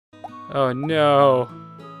Oh no.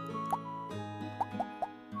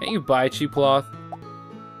 Can't you buy cheap cloth?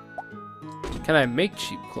 Can I make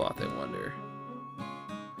cheap cloth, I wonder?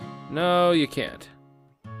 No, you can't.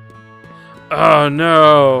 Oh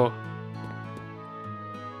no!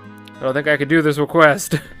 I don't think I can do this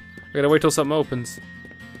request. I gotta wait till something opens.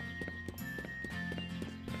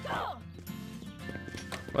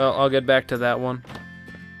 Well, I'll get back to that one.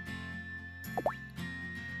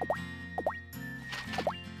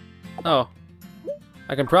 Oh.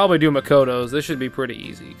 I can probably do Makoto's. This should be pretty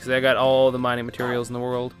easy, because I got all the mining materials in the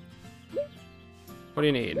world. What do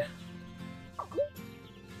you need?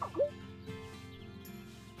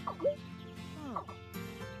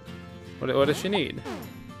 What does she need?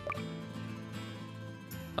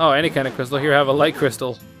 Oh, any kind of crystal. Here, have a light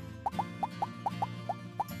crystal.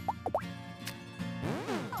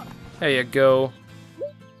 There you go.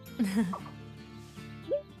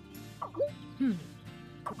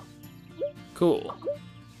 Cool.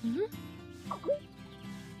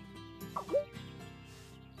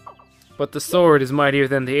 But the sword is mightier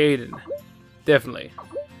than the Aiden. Definitely.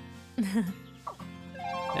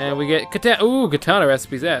 And we get katana. Ooh, katana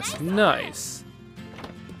recipes S. Nice.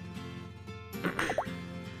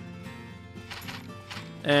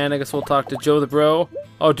 And I guess we'll talk to Joe the Bro.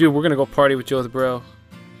 Oh, dude, we're gonna go party with Joe the Bro.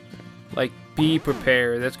 Like, be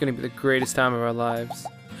prepared. That's gonna be the greatest time of our lives.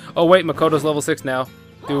 Oh, wait, Makoto's level 6 now.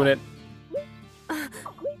 Doing it.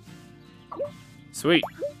 Sweet.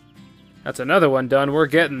 That's another one done. We're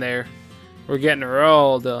getting there. We're getting her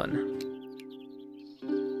all done.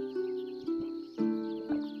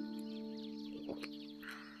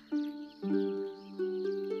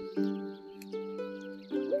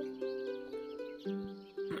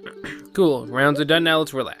 Cool. Rounds are done now.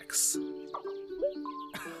 Let's relax.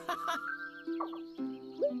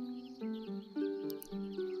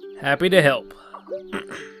 Happy to help.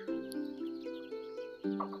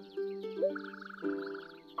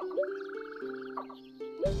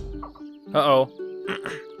 Uh-oh.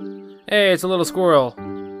 Hey, it's a little squirrel.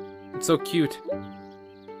 It's so cute.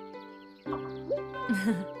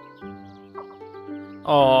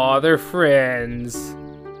 Aw, they're friends.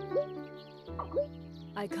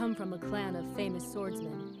 I come from a clan of famous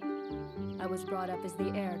swordsmen. I was brought up as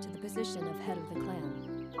the heir to the position of head of the clan.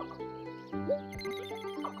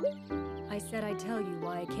 I said I'd tell you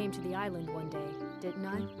why I came to the island one day, didn't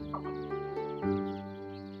I?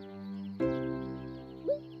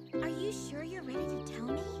 Are you sure you're ready to tell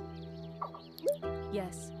me?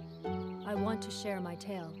 Yes. I want to share my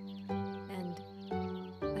tale. And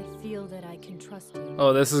I feel that I can trust you.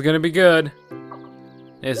 Oh, this is gonna be good.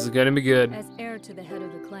 This is gonna be good. As heir to the head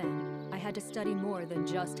of the clan, I had to study more than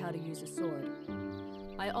just how to use a sword.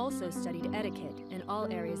 I also studied etiquette in all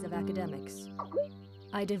areas of academics.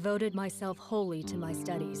 I devoted myself wholly to my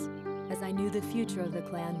studies, as I knew the future of the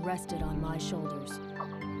clan rested on my shoulders.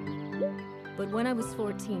 But when I was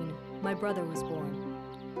 14, my brother was born.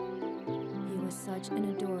 He was such an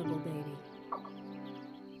adorable baby.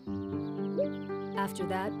 After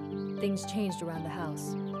that, things changed around the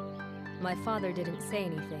house. My father didn't say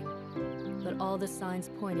anything, but all the signs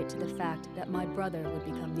pointed to the fact that my brother would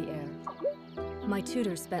become the heir. My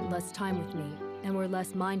tutors spent less time with me and were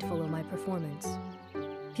less mindful of my performance.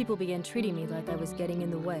 People began treating me like I was getting in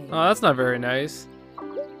the way. Oh, that's not very nice.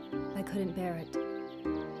 I couldn't bear it.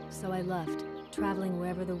 So I left, traveling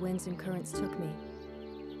wherever the winds and currents took me.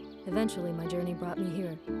 Eventually, my journey brought me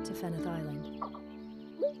here, to Feneth Island.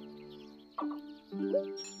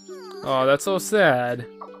 Oh, that's so sad.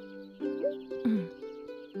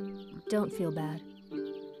 Don't feel bad.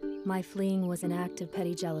 My fleeing was an act of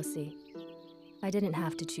petty jealousy. I didn't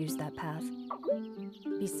have to choose that path.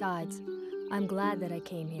 Besides, I'm glad that I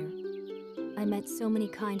came here. I met so many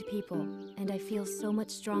kind people, and I feel so much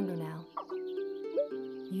stronger now.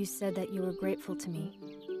 You said that you were grateful to me,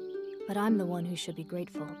 but I'm the one who should be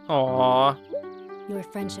grateful. Aww. Your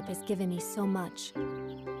friendship has given me so much.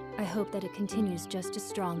 I hope that it continues just as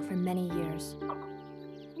strong for many years.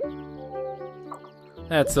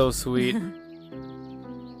 That's so sweet.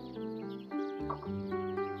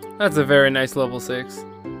 That's a very nice level 6.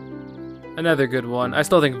 Another good one. I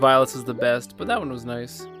still think Violet's is the best, but that one was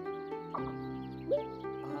nice.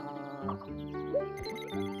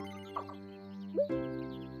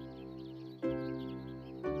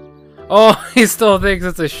 Oh, he still thinks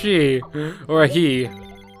it's a she or a he.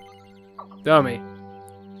 Dummy.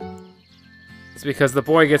 It's because the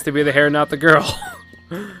boy gets to be the hare, not the girl.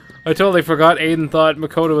 I totally forgot Aiden thought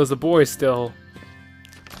Makoto was a boy still.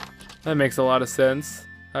 That makes a lot of sense.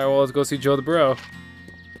 Alright, well, let's go see Joe the Bro.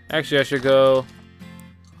 Actually, I should go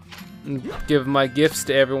and give my gifts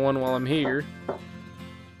to everyone while I'm here.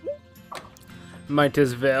 Might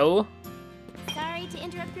as well. Sorry to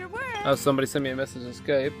interrupt your work. Oh, somebody sent me a message on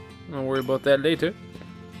Skype. I'll worry about that later.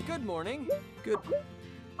 Good morning. Good.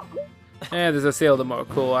 And there's a sale tomorrow.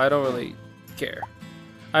 Cool, I don't really care.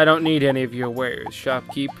 I don't need any of your wares,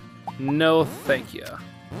 shopkeep. No, thank you.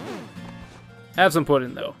 Have some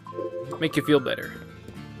pudding, though. Make you feel better.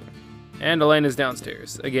 And Elena's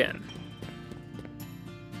downstairs, again.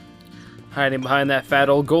 Hiding behind that fat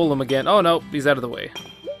old golem again. Oh, no, he's out of the way.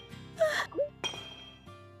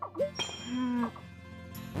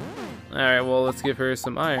 Alright, well, let's give her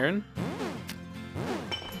some iron.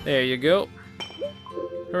 There you go.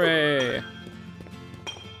 Hooray!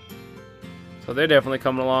 So they're definitely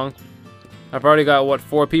coming along. I've already got, what,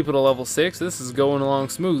 4 people to level 6? This is going along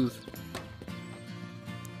smooth.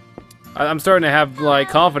 I'm starting to have, like,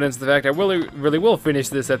 confidence in the fact I really will finish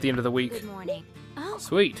this at the end of the week. Good morning. Oh,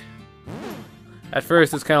 Sweet. At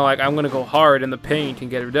first, it's kind of like, I'm going to go hard in the paint and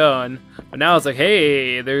get it done. But now it's like,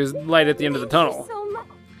 hey, there's light at the end of the tunnel. so much.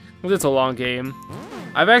 Well, it's a long game.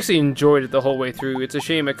 I've actually enjoyed it the whole way through. It's a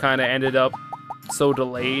shame it kind of ended up so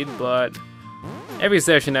delayed, but every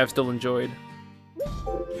session I've still enjoyed.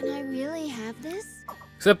 Can I really have this?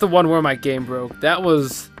 Except the one where my game broke. It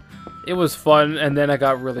was fun, and then I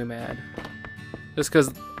got really mad. Just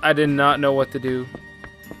because I did not know what to do.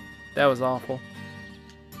 That was awful.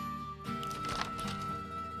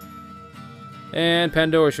 And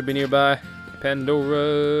Pandora should be nearby.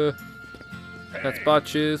 Pandora. That's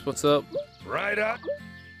Botches. What's up? Right up.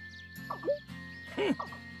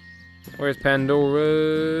 Where's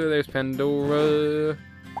Pandora? There's Pandora.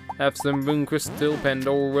 Have some Rune Crystal,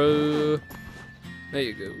 Pandora. There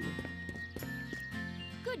you go.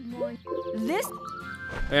 Good morning. This?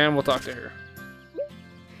 And we'll talk to her.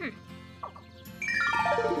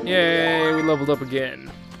 Yay, we leveled up again.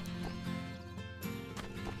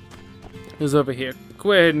 Who's over here?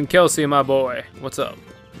 Quinn and Kelsey, my boy. What's up?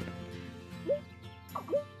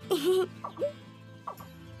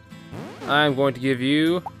 I'm going to give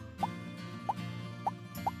you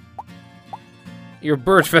your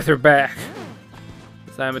bird feather back.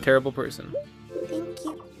 'Cause I'm a terrible person. Thank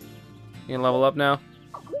you. You gonna level up now?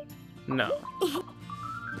 No.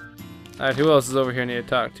 Alright, who else is over here I need to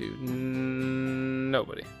talk to?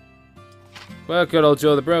 Nobody. Well, good old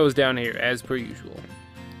Joe the Bro is down here, as per usual.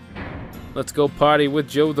 Let's go party with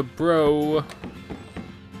Joe the Bro.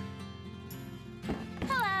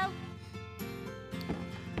 Hello.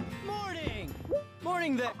 Morning.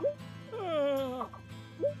 Morning there.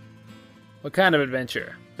 What kind of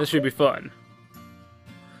adventure? This should be fun.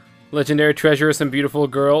 Legendary treasure, some beautiful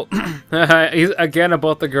girl. He's again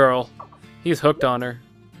about the girl. He's hooked on her.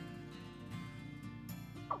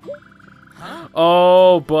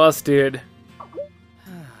 Oh, busted.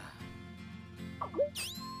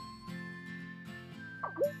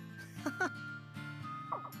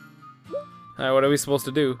 Alright, what are we supposed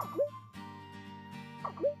to do?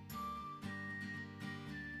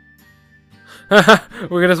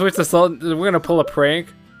 We're gonna switch the salt. We're gonna pull a prank.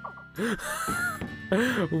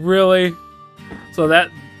 Really? So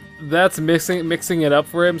that's mixing it up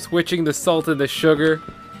for him, switching the salt and the sugar.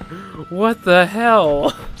 What the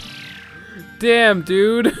hell? Damn,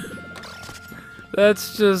 dude.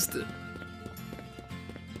 That's just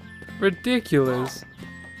ridiculous.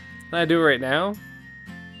 Can I do it right now?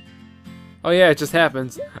 Oh yeah, it just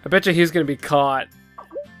happens. I bet you he's gonna be caught.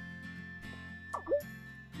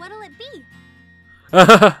 What'll it be?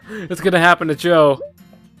 It's gonna happen to Joe.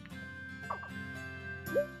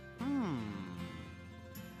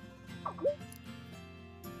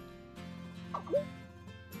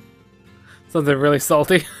 Something really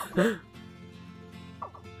salty.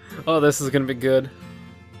 Oh, this is gonna be good.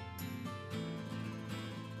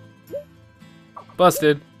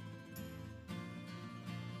 Busted.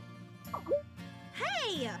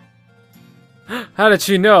 Hey! How did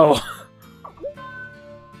she know?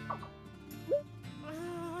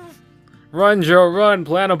 Run, Joe, run!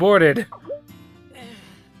 Plan aborted.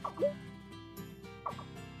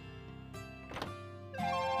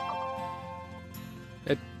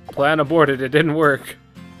 Plan aborted. It didn't work.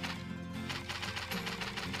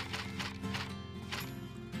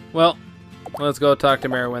 Well, let's go talk to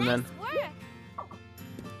Merwin then. Nice work.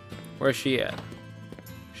 Where's she at?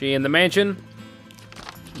 She in the mansion?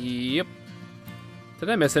 Yep. Did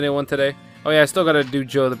I miss anyone today? Oh yeah, I still gotta do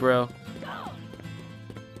Joe the Bro.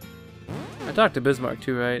 I talked to Bismarck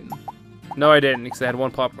too, right? No, I didn't, because I had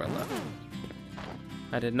one popcorn left.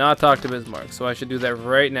 I did not talk to Bismarck, so I should do that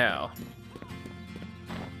right now.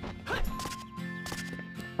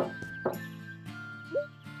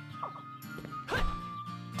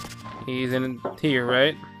 He's in here,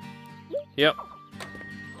 right? Yep.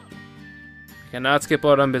 Cannot skip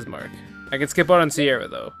out on Bismarck. I can skip out on Sierra,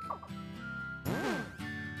 though.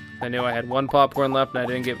 I knew I had one popcorn left and I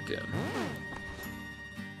didn't give it to him.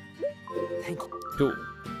 Thank you. Cool.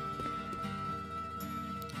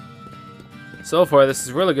 So far, this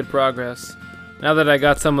is really good progress. Now that I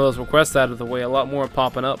got some of those requests out of the way, a lot more are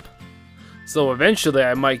popping up. So eventually,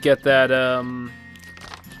 I might get that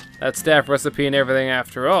that staff recipe and everything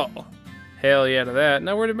after all. Hell yeah to that.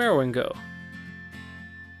 Now where did Merwin go?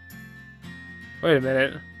 Wait a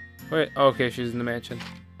minute. Wait, okay, she's in the mansion.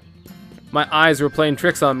 My eyes were playing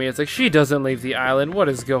tricks on me. It's like, she doesn't leave the island. What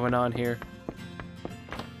is going on here?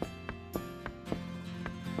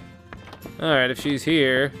 Alright, if she's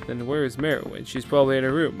here, then where is Merwin? She's probably in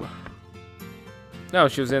her room. No,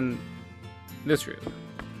 she was in this room.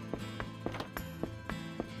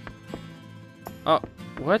 Oh,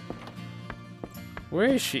 what? Where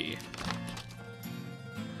is she?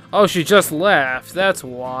 Oh, she just left. That's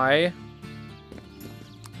why.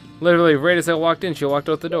 Literally, right as I walked in, she walked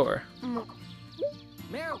out the door.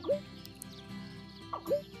 Meryl.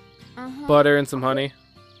 Butter and some honey.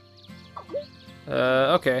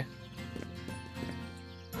 Okay.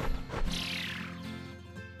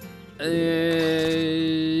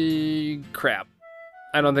 Crap.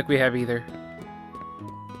 I don't think we have either.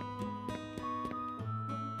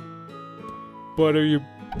 Butter, you...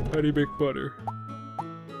 How do you make butter?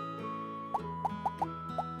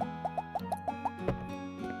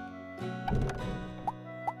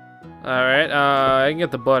 Alright, I can get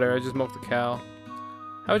the butter. I just milked the cow.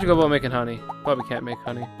 How would you go about making honey? Probably can't make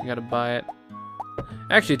honey. You gotta buy it.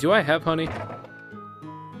 Actually, do I have honey?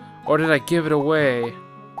 Or did I give it away?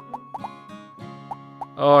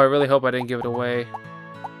 Oh, I really hope I didn't give it away.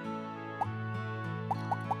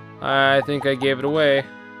 I think I gave it away.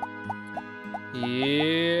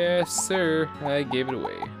 Yes, sir. I gave it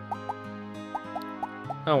away.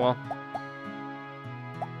 Oh, well.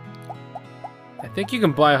 I think you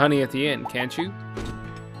can buy honey at the inn, can't you?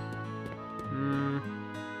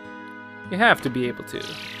 You have to be able to.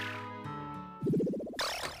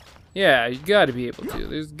 Yeah, you gotta be able to.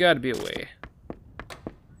 There's gotta be a way.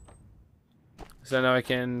 So now I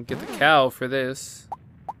can get the cow for this.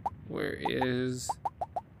 Where is...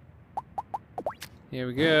 Here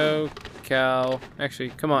we go. Cow.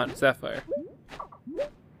 Actually, come on, Sapphire.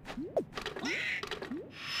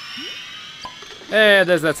 Hey,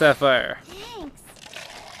 there's that Sapphire. Thanks.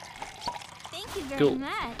 Thank you very Cool.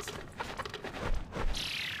 much.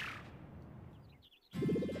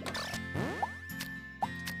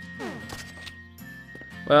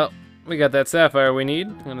 Well, we got that sapphire we need.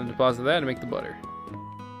 I'm gonna deposit that and make the butter.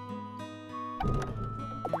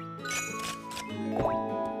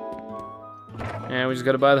 And we just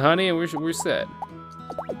gotta buy the honey and we're set.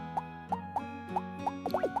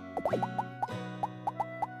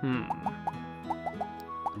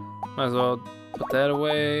 Might as well put that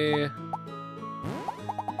away.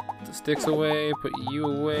 Put the sticks away. Put you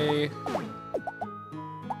away.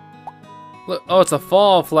 Look, oh, it's a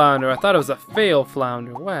fall flounder. I thought it was a fail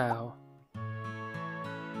flounder. Wow.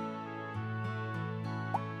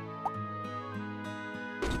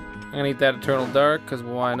 I'm gonna eat that Eternal Dark, because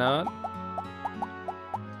why not?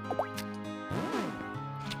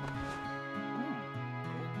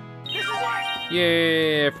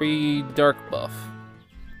 Yeah, free dark buff.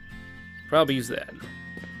 Probably use that.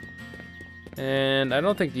 And I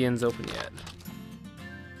don't think the inn's open yet.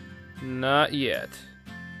 Not yet.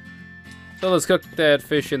 So let's cook that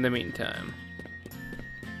fish in the meantime.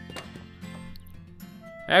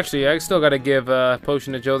 Actually, I still gotta give a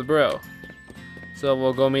potion to Joe the Bro. So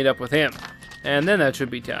we'll go meet up with him. And then that should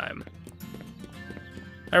be time.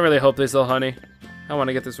 I really hope they sell honey. I want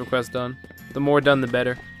to get this request done. The more done, the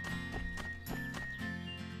better.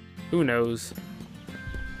 Who knows?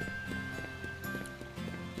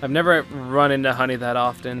 I've never run into honey that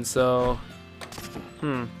often, so...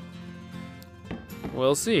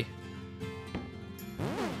 We'll see.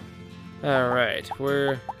 Alright,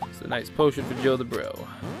 it's a nice potion for Joe the Bro.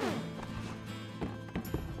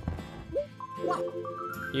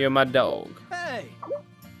 You're my dog. Hey.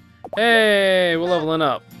 Hey, we're leveling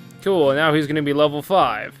up. Cool, now he's gonna be level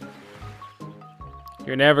 5.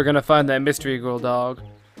 You're never gonna find that mystery girl, dog.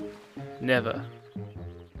 Never.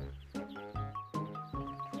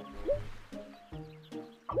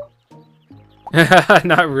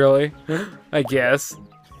 Not really. I guess.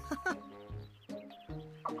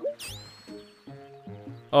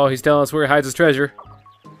 Oh, he's telling us where he hides his treasure.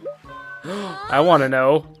 I want to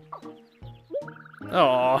know.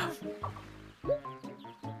 Aww.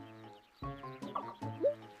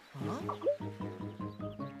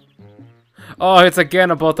 Oh, it's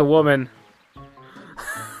again about the woman.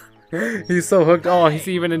 He's so hooked. Oh, he's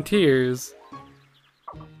even in tears.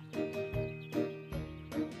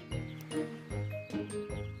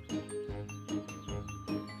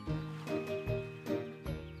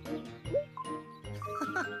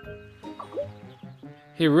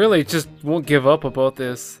 He really just won't give up about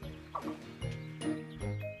this.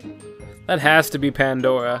 That has to be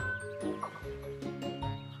Pandora.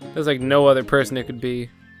 There's like no other person it could be.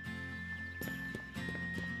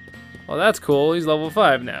 Well, that's cool. He's level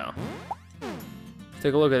 5 now. Let's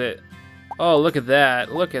take a look at it. Oh, look at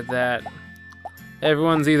that. Look at that.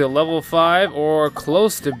 Everyone's either level 5 or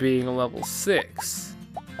close to being level 6.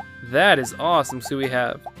 That is awesome. So we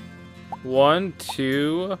have 1,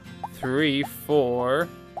 2, 3, 4.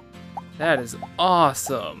 That is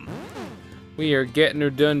awesome. We are getting her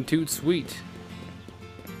done toot sweet.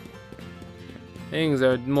 Things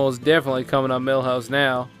are most definitely coming up Millhouse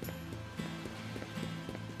now.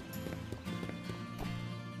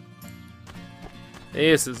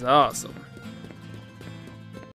 This is awesome.